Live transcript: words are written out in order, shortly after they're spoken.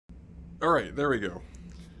Alright, there we go.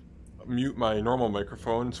 Mute my normal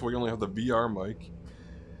microphone so we only have the VR mic.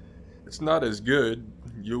 It's not as good,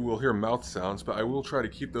 you will hear mouth sounds, but I will try to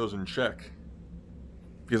keep those in check.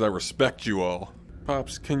 Because I respect you all.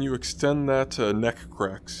 Pops, can you extend that to neck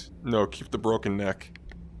cracks? No, keep the broken neck.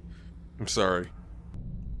 I'm sorry.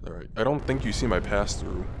 Alright, I don't think you see my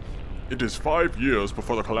pass-through. It is 5 years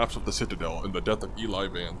before the collapse of the Citadel and the death of Eli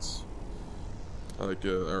Vance.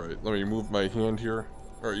 Alright, let me move my hand here.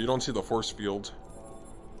 Alright, you don't see the force field.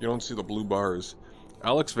 You don't see the blue bars.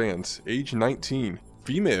 Alyx Vance, age 19,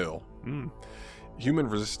 female. Human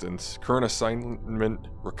resistance, current assignment,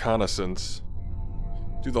 reconnaissance.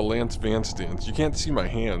 Do the Lance Vance dance. You can't see my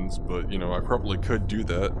hands, but, you know, I probably could do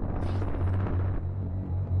that.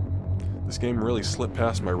 This game really slipped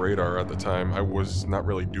past my radar at the time. I was not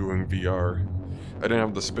really doing VR. I didn't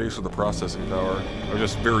have the space or the processing power. I was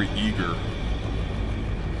just very eager.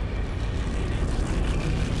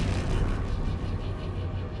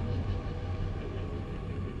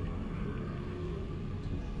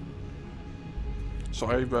 So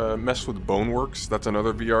I've messed with Boneworks. That's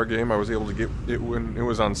another VR game. I was able to get it when it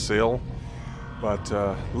was on sale. But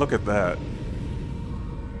look at that.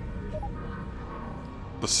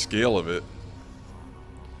 The scale of it.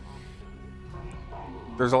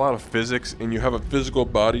 There's a lot of physics, and you have a physical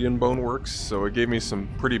body in Boneworks, so it gave me some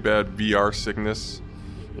pretty bad VR sickness.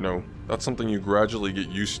 You know, that's something you gradually get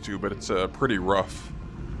used to, but it's pretty rough.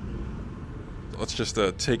 Let's just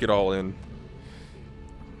take it all in.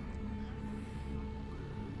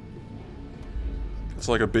 It's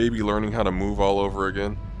like a baby learning how to move all over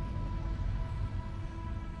again.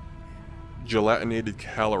 Gelatinated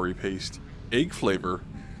calorie paste. Egg flavor.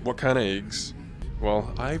 What kind of eggs?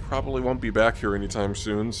 Well, I probably won't be back here anytime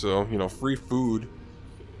soon, so, you know, free food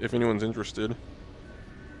if anyone's interested.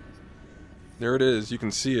 There it is, you can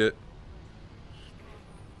see it.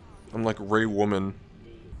 I'm like Ray Woman.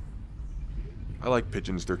 I like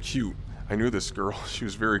pigeons, they're cute. I knew this girl, she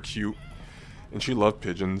was very cute, and she loved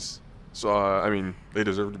pigeons. So, I mean, they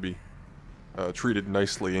deserve to be treated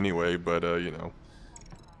nicely anyway, but, you know.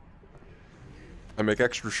 I make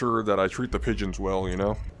extra sure that I treat the pigeons well, you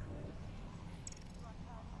know?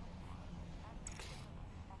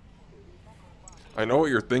 I know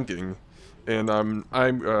what you're thinking, and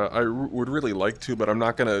I would really like to, but I'm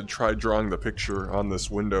not gonna try drawing the picture on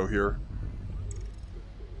this window here.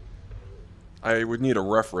 I would need a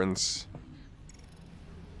reference.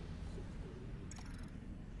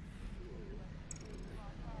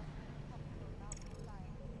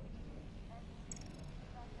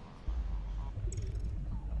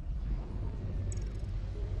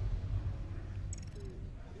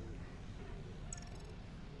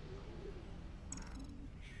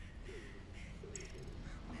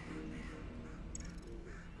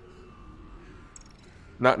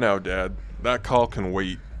 Not now, Dad. That call can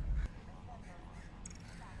wait.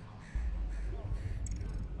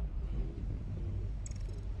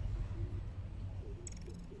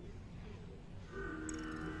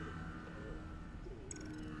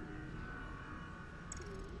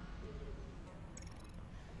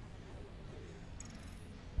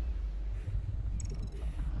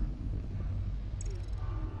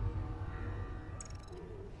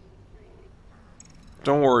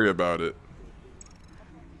 Don't worry about it.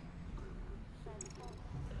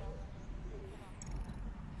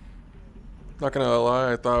 Not gonna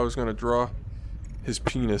lie, I thought I was gonna draw his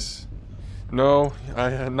penis. No,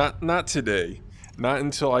 not today. Not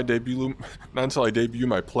until I debut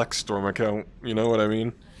my Plex Storm account. You know what I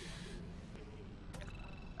mean?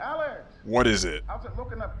 Alyx! What is it? How's it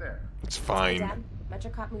looking up there? It's fine. Hey, Dad.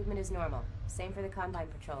 Metrocop movement is normal. Same for the Combine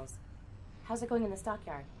patrols. How's it going in the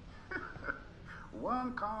stockyard?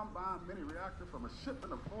 One Combine mini reactor from a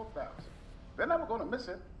shipment of 4,000. They're never gonna miss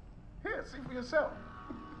it. Here, see for yourself.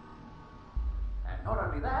 And not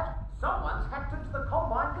only that, someone's hacked into the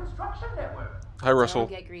Combine construction network. Hi, Russell. Don't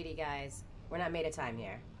get greedy, guys. We're not made of time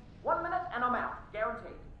here. 1 minute and I'm out,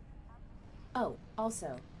 guaranteed. Oh,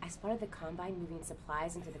 also, I spotted the Combine moving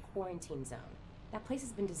supplies into the quarantine zone. That place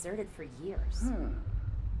has been deserted for years.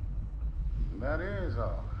 That is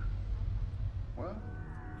all. Well,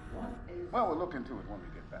 What is... well, we'll look into it when we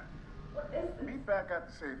get back. What is this? Meet back at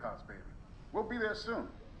the safe house, baby. We'll be there soon.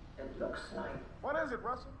 It looks like... What is it,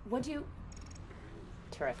 Russell? Would you...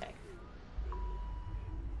 Terrific.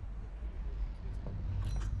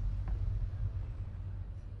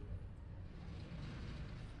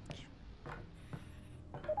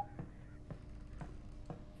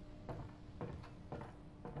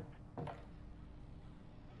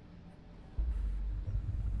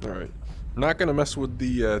 Alright. I'm not gonna mess with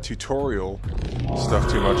the tutorial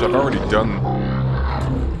stuff too much. I've already done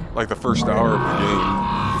like the first hour of the game.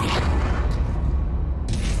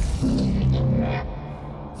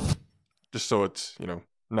 Just so it's, you know,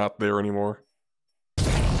 not there anymore.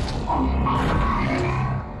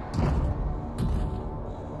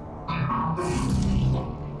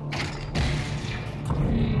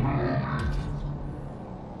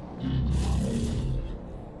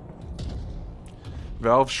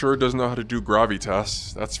 Valve sure does know how to do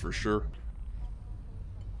gravitas, that's for sure.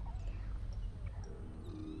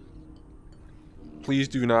 Please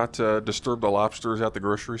do not disturb the lobsters at the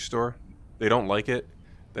grocery store. They don't like it.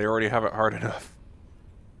 They already have it hard enough.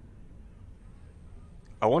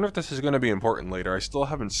 I wonder if this is going to be important later. I still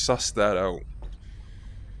haven't sussed that out.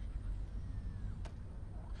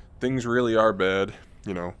 Things really are bad.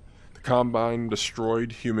 You know, the Combine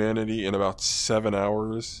destroyed humanity in about 7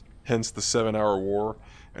 hours. Hence the 7-hour war,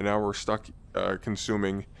 and now we're stuck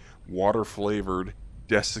consuming water-flavored,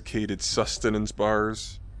 desiccated sustenance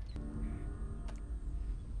bars.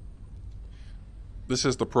 This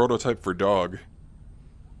is the prototype for dog.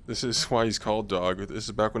 This is why he's called Dog. This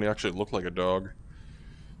is back when he actually looked like a dog.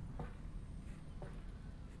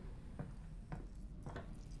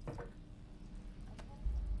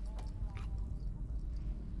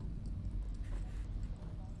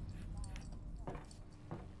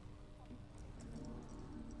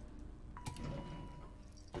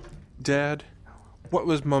 Dad, what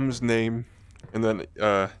was Mum's name? And then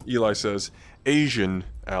Eli says, Asian,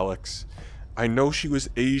 Alyx. I know she was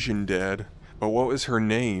Asian, Dad, but what was her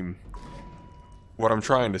name? What I'm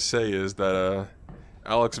trying to say is that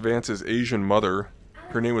Alyx Vance's Asian mother,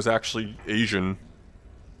 her name was actually Asian.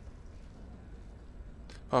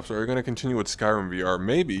 Pops, are you going to continue with Skyrim VR?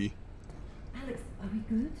 Maybe. Alyx, are we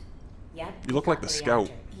good? Yep. You look like the scout.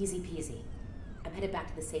 Easy peasy. I'm headed back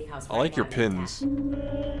to the safe house. I like your pins.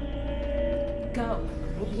 Go.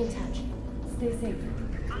 We'll be in touch. Stay safe.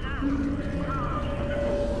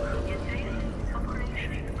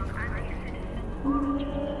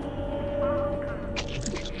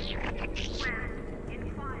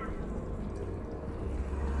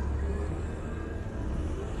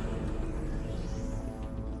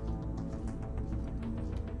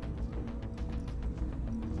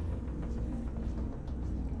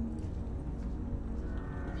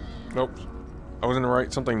 Nope. I was gonna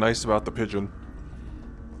write something nice about the pigeon.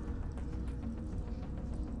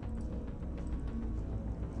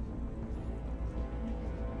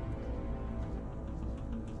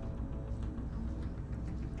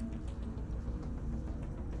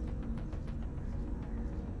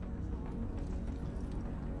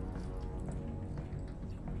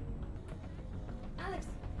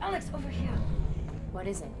 Alyx, over here. What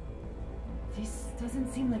is it? This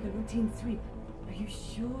doesn't seem like a routine sweep. Are you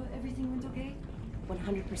sure everything went okay?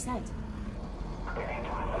 100%.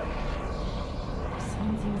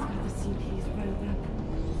 Something's got the CPs riled up.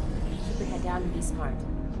 Keep your head down and be smart.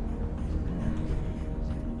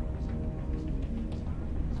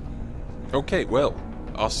 Okay, well,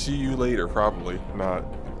 I'll see you later, probably. Not.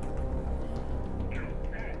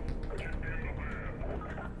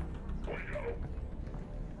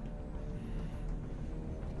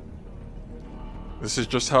 This is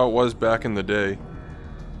just how it was back in the day.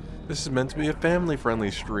 This is meant to be a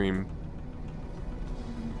family-friendly stream.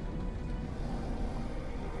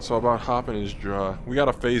 So about hopping his jaw. We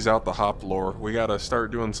gotta phase out the hop lore. We gotta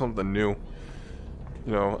start doing something new.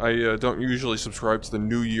 You know, I don't usually subscribe to the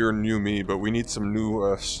New Year, New Me, but we need some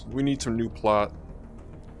new plot.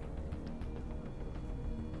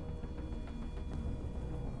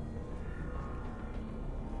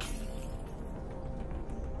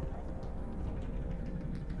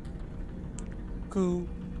 Cool.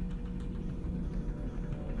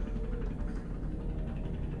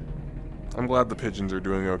 I'm glad the pigeons are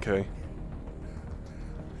doing okay.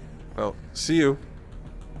 Well, see you.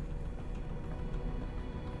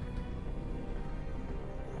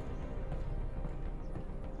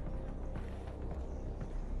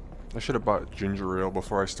 I should have bought ginger ale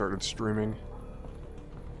before I started streaming.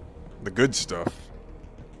 The good stuff.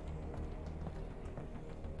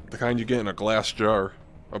 The kind you get in a glass jar.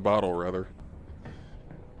 A bottle, rather.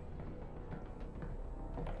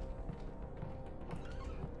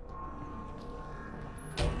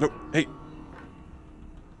 Nope. Hey.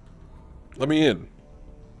 Let me in.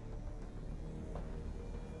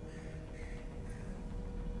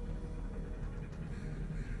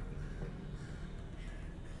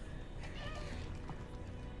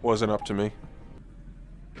 Wasn't up to me.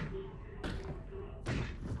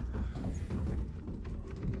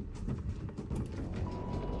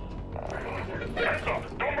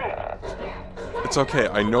 It's okay.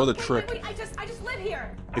 I know the trick. Wait, I just live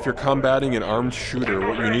here. if you're combating an armed shooter,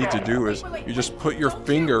 what you need to do is you just put your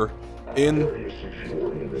finger in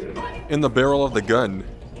the barrel of the gun.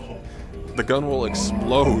 The gun will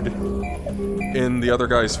explode in the other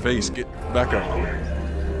guy's face. Get back up.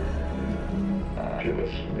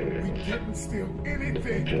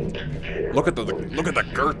 Look at the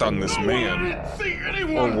girth on this man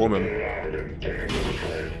or woman.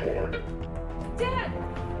 Dad!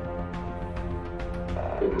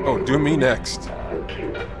 Oh, do me next.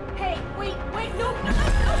 Hey, wait, no!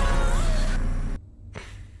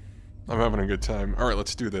 I'm having a good time. Alright,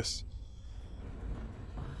 let's do this.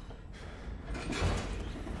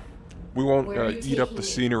 We won't eat up the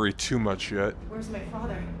scenery too much yet. Where's my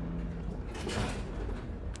father?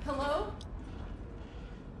 Hello?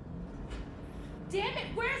 Damn it,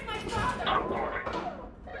 where's my father?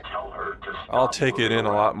 I'll take it in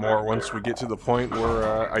a lot more once we get to the point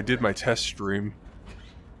where I did my test stream.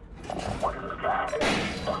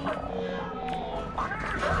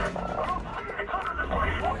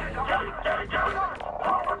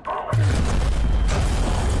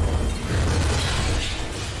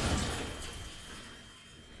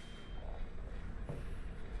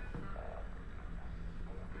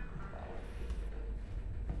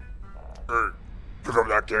 Hey, pick up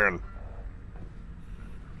that can.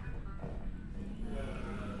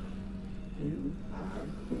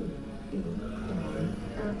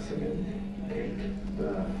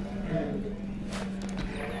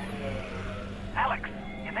 Alyx,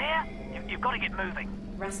 you there? You've got to get moving.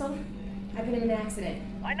 Russell? I've been in an accident.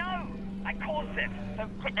 I know! I caused it. So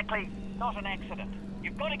technically, not an accident.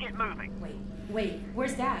 You've got to get moving. Wait,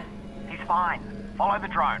 where's Dad? He's fine. Follow the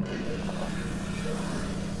drone.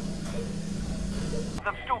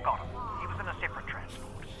 They've still got him. He was in a separate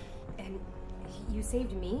transport. And you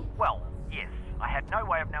saved me? Well, yes. I had no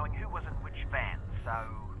way of knowing who was in which van, so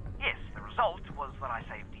yes, the result was that I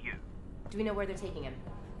saved you. Do we know where they're taking him?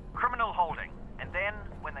 Criminal holding, and then,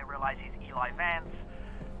 when they realize he's Eli Vance,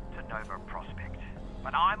 to Nova Prospect.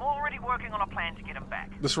 But I'm already working on a plan to get him back.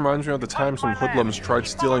 This reminds me of the time some hoodlums tried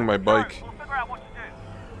stealing my bike. We'll figure out what to do.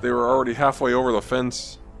 They were already halfway over the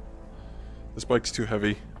fence. This bike's too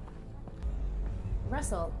heavy.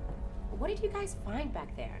 Russell, what did you guys find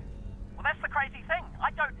back there? Well, that's the crazy thing. I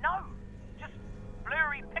don't know. Just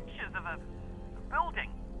blurry pictures of a building.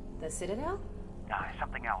 The Citadel? No,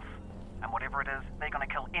 something else. And whatever it is, they're gonna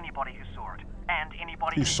kill anybody who saw it. And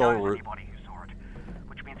anybody Who who saw knows it. anybody who saw it.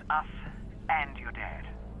 Which means us and your dad.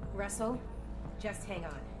 Russell, just hang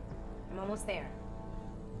on. I'm almost there.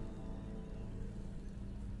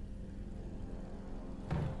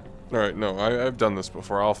 Alright, no, I've done this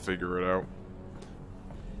before. I'll figure it out.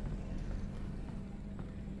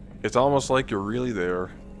 It's almost like you're really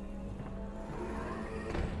there.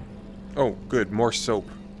 Oh, good. More soap.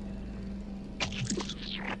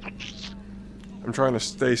 I'm trying to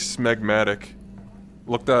stay smegmatic.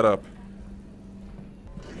 Look that up.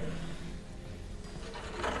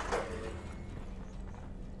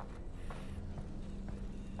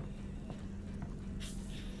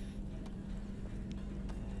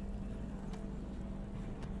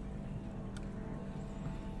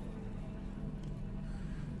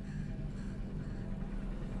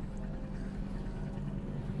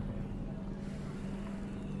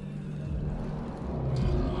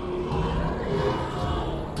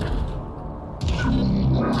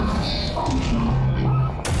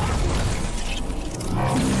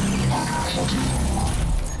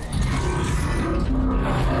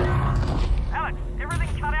 Alyx, everything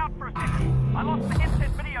cut out for a second. I lost the headset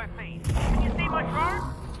video feed. Can you see my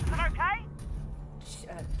drone? Is it okay?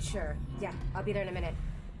 Sure. Yeah, I'll be there in a minute.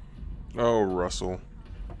 Oh, Russell.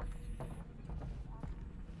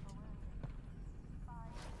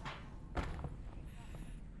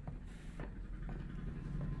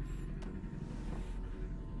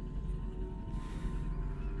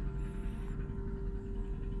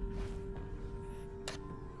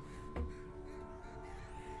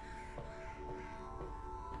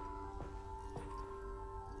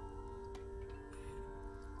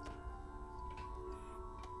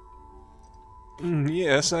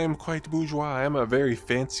 Yes, I am quite bourgeois. I am a very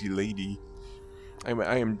fancy lady.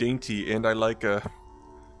 I am dainty, and I like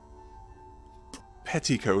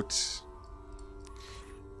petticoats.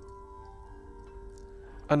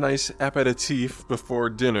 A nice aperitif before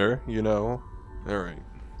dinner, you know. Alright.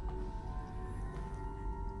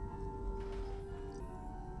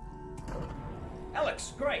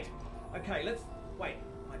 Alyx, great. Okay, let's... Wait,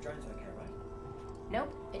 my drone's okay, right?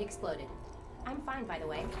 Nope, it exploded. I'm fine, by the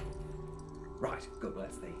way. Right, good, well,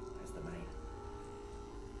 that's the main.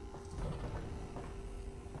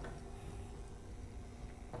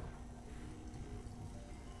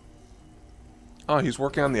 Oh, he's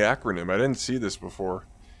working on the acronym. I didn't see this before.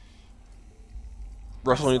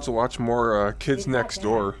 Russell needs to watch more Kids Next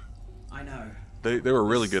Door. I know. They were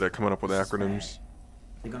really good at coming up with acronyms.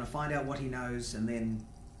 They're gonna find out what he knows, and then,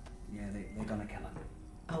 yeah, they're gonna kill him.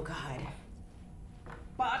 Oh, God.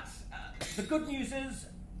 But the good news is,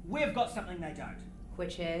 we've got something they don't.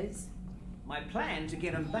 Which is? My plan to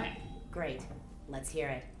get him back. Great. Let's hear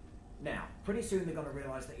it. Now, pretty soon they're gonna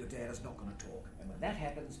realise that your dad is not gonna talk, and when that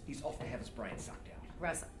happens, he's off to have his brain sucked out.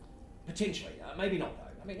 Russell. Potentially. Maybe not,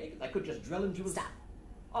 though. I mean, they could just drill into his... Stop.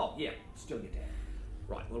 Oh, yeah, still your dad.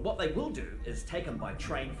 Right, well, what they will do is take him by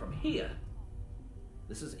train from here.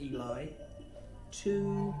 This is Eli.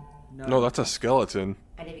 To... No, that's a skeleton.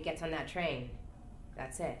 And if he gets on that train,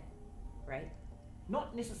 that's it, right?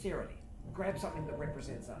 Not necessarily. Grab something that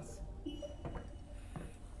represents us.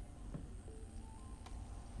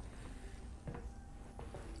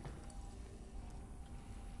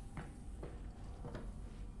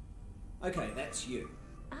 Okay, that's you.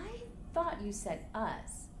 I thought you said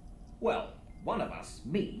us. Well, one of us,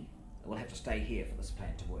 me, will have to stay here for this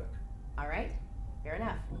plan to work. All right, fair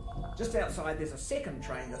enough. Just outside, there's a second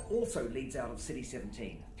train that also leads out of City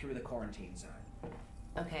 17 through the quarantine zone.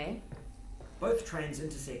 Okay. Both trains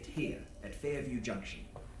intersect here at Fairview Junction.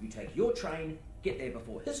 You take your train, get there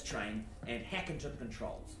before his train, and hack into the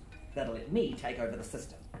controls. That'll let me take over the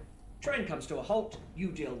system. Train comes to a halt,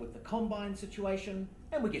 you deal with the Combine situation,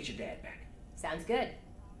 and we get your dad back. Sounds good.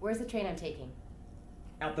 Where's the train I'm taking?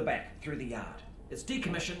 Out the back, through the yard. It's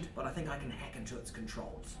decommissioned, but I think I can hack into its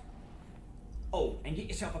controls. Oh, and get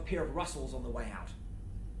yourself a pair of Russells on the way out.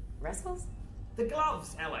 Russells? The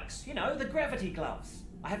gloves, Alyx. You know, the gravity gloves.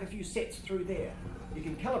 I have a few sets through there. You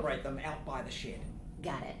can calibrate them out by the shed.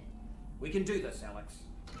 Got it. We can do this, Alyx.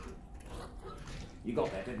 You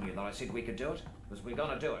got that, didn't you, that I said we could do it? Because we're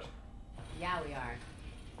gonna do it. Yeah, we are.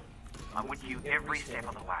 I'm with you every step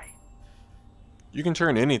of the way. You can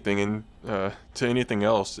turn anything to anything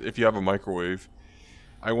else if you have a microwave.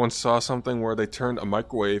 I once saw something where they turned a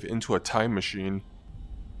microwave into a time machine.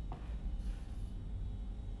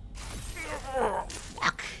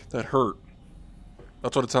 Fuck, that hurt.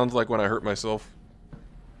 That's what it sounds like when I hurt myself.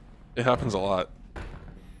 It happens a lot.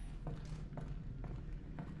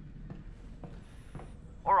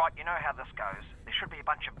 Alright, you know how this goes. There should be a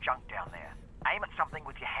bunch of junk down there. Aim at something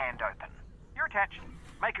with your hand open. You're attached.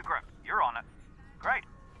 Make a grip. You're on it. Great.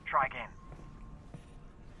 Try again.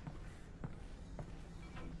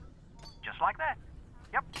 Just like that.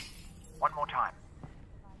 Yep. One more time.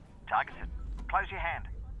 Target it. Close your hand.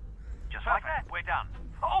 Just like that. We're done.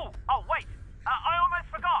 Oh, wait. I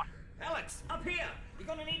almost forgot. Alyx, up here! You're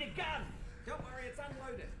gonna need a gun! Don't worry, it's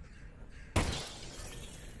unloaded.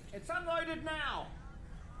 It's unloaded now!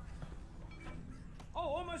 Oh,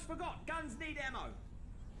 almost forgot. Guns need ammo.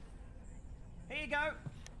 Here you go.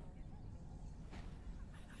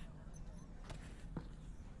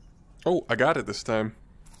 Oh, I got it this time.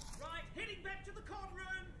 Right, heading back to the con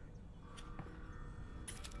room.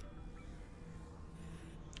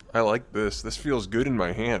 I like this. This feels good in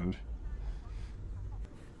my hand.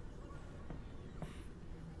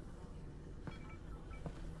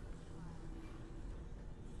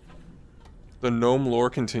 The gnome lore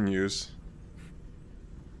continues.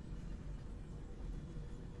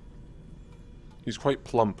 He's quite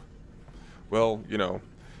plump. Well, you know,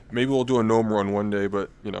 maybe we'll do a gnome run one day,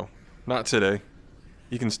 but, you know, not today.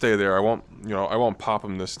 He can stay there. I won't pop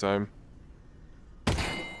him this time.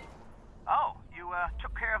 Oh, you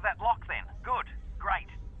took care of that lock then. Good. Great.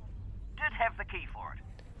 Did have the key for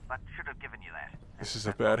it, but should have given you that. This is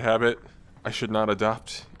a bad habit I should not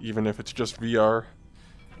adopt, even if it's just VR.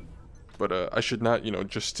 But I should not, you know,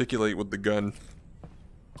 gesticulate with the gun.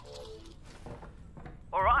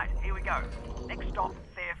 Alright, here we go. Next stop,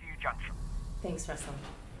 Fairview Junction. Thanks, Russell.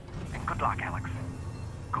 And good luck, Alyx.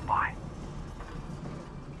 Goodbye.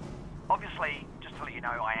 Obviously, just to let you know,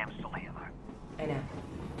 I am still here, though. I know.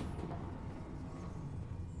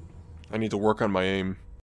 I need to work on my aim.